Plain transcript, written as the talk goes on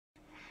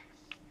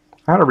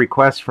I had a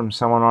request from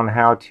someone on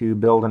how to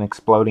build an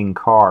exploding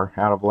car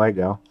out of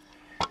Lego,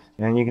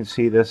 and you can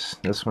see this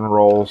one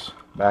rolls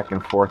back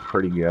and forth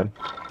pretty good.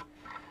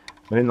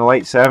 But in the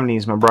late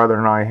 70s, my brother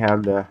and I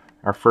had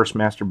our first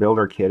Master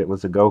Builder kit. It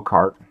was a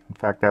go-kart. In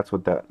fact, that's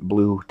what that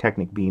blue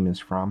Technic beam is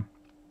from.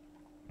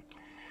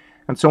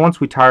 And so once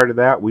we tired of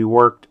that, we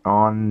worked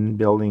on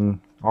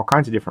building all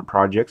kinds of different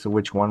projects, of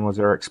which one was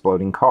our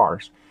exploding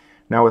cars.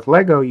 Now with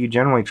Lego, you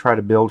generally try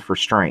to build for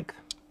strength.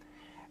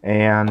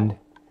 And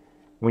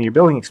when you're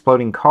building an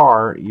exploding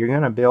car, you're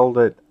going to build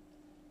it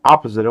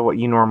opposite of what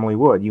you normally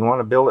would. You want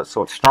to build it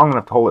so it's strong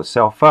enough to hold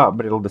itself up,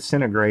 but it'll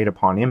disintegrate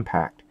upon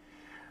impact,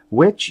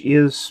 which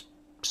is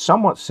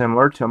somewhat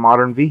similar to a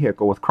modern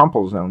vehicle with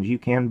crumple zones. You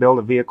can build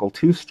a vehicle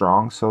too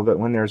strong so that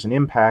when there's an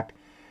impact,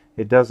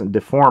 it doesn't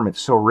deform. It's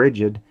so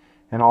rigid,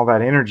 and all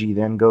that energy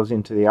then goes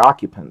into the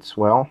occupants.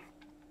 Well,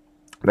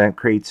 that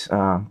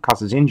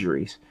causes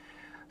injuries.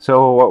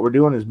 So what we're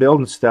doing is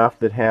building stuff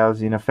that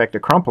has, in effect,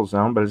 a crumple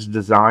zone, but it's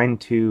designed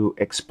to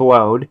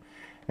explode.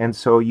 And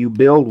so you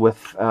build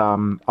with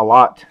a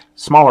lot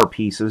smaller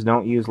pieces,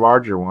 don't use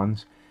larger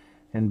ones,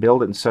 and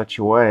build it in such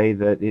a way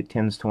that it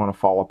tends to want to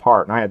fall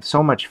apart. And I had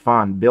so much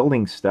fun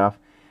building stuff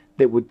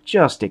that would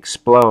just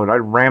explode. I'd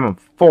ram them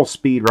full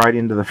speed right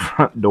into the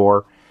front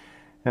door.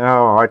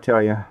 Oh, I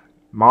tell you,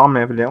 Mom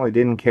evidently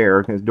didn't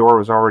care because the door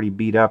was already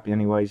beat up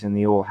anyways in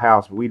the old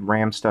house. But we'd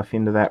ram stuff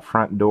into that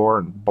front door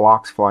and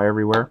blocks fly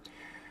everywhere.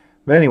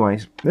 But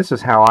anyways, this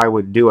is how I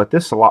would do it.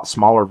 This is a lot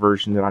smaller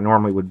version than I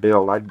normally would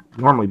build. I'd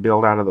normally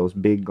build out of those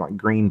big like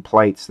green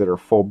plates that are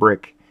full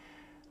brick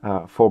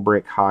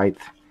height.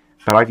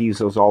 But I've used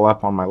those all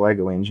up on my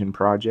Lego engine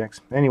projects.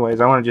 Anyways,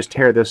 I want to just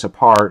tear this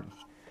apart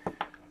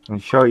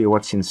and show you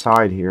what's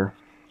inside here.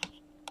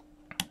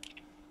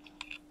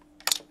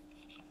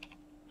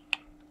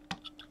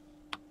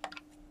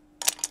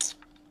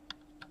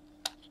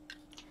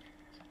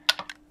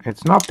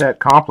 It's not that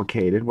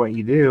complicated. What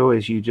you do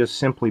is you just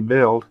simply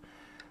build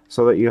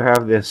so that you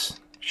have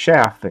this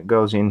shaft that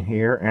goes in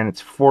here, and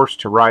it's forced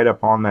to ride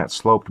up on that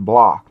sloped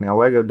block. Now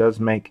Lego does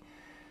make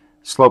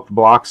sloped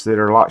blocks that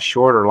are a lot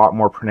shorter, a lot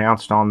more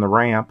pronounced on the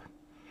ramp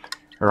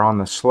or on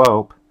the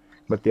slope,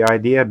 but the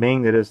idea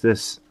being that as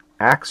this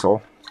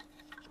axle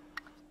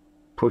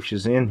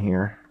pushes in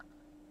here,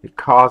 it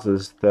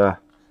causes the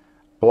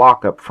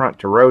block up front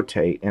to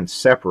rotate and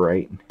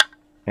separate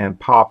and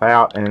pop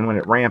out, and when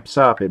it ramps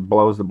up, it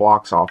blows the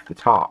blocks off the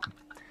top.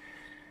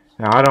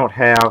 Now I don't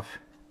have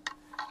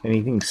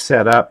anything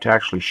set up to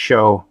actually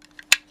show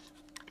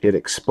it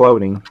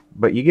exploding,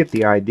 but you get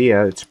the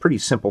idea. It's a pretty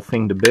simple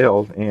thing to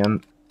build,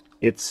 and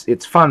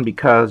it's fun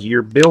because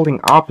you're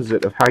building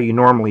opposite of how you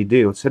normally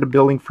do. Instead of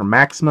building for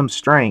maximum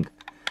strength,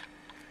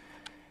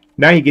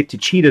 now you get to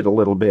cheat it a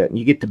little bit, and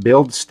you get to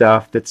build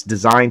stuff that's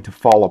designed to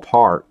fall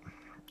apart.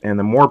 And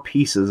the more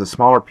pieces, the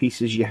smaller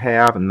pieces you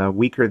have, and the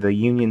weaker the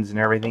unions and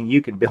everything,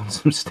 you can build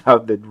some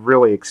stuff that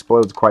really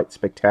explodes quite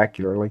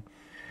spectacularly.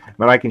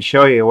 But I can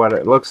show you what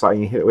it looks like.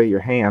 You hit it with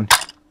your hand,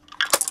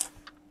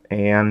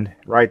 and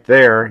right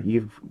there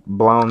you've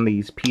blown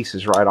these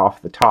pieces right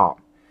off the top.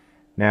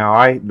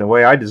 Now the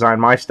way I designed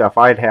my stuff,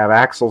 I'd have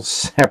axles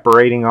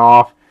separating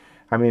off.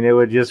 I mean, it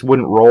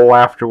wouldn't roll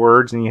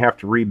afterwards, and you have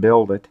to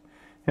rebuild it.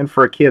 And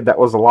for a kid, that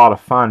was a lot of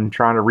fun,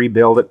 trying to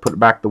rebuild it, put it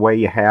back the way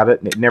you had it,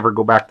 and it never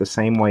go back the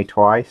same way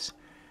twice.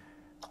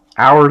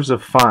 Hours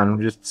of fun,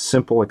 just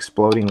simple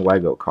exploding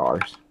Lego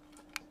cars.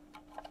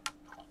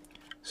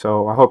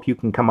 So I hope you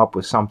can come up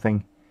with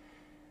something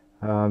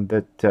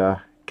that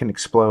can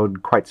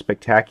explode quite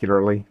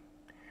spectacularly.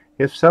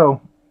 If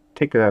so,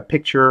 take a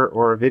picture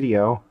or a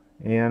video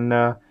and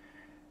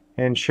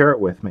share it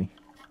with me.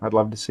 I'd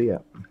love to see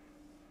it.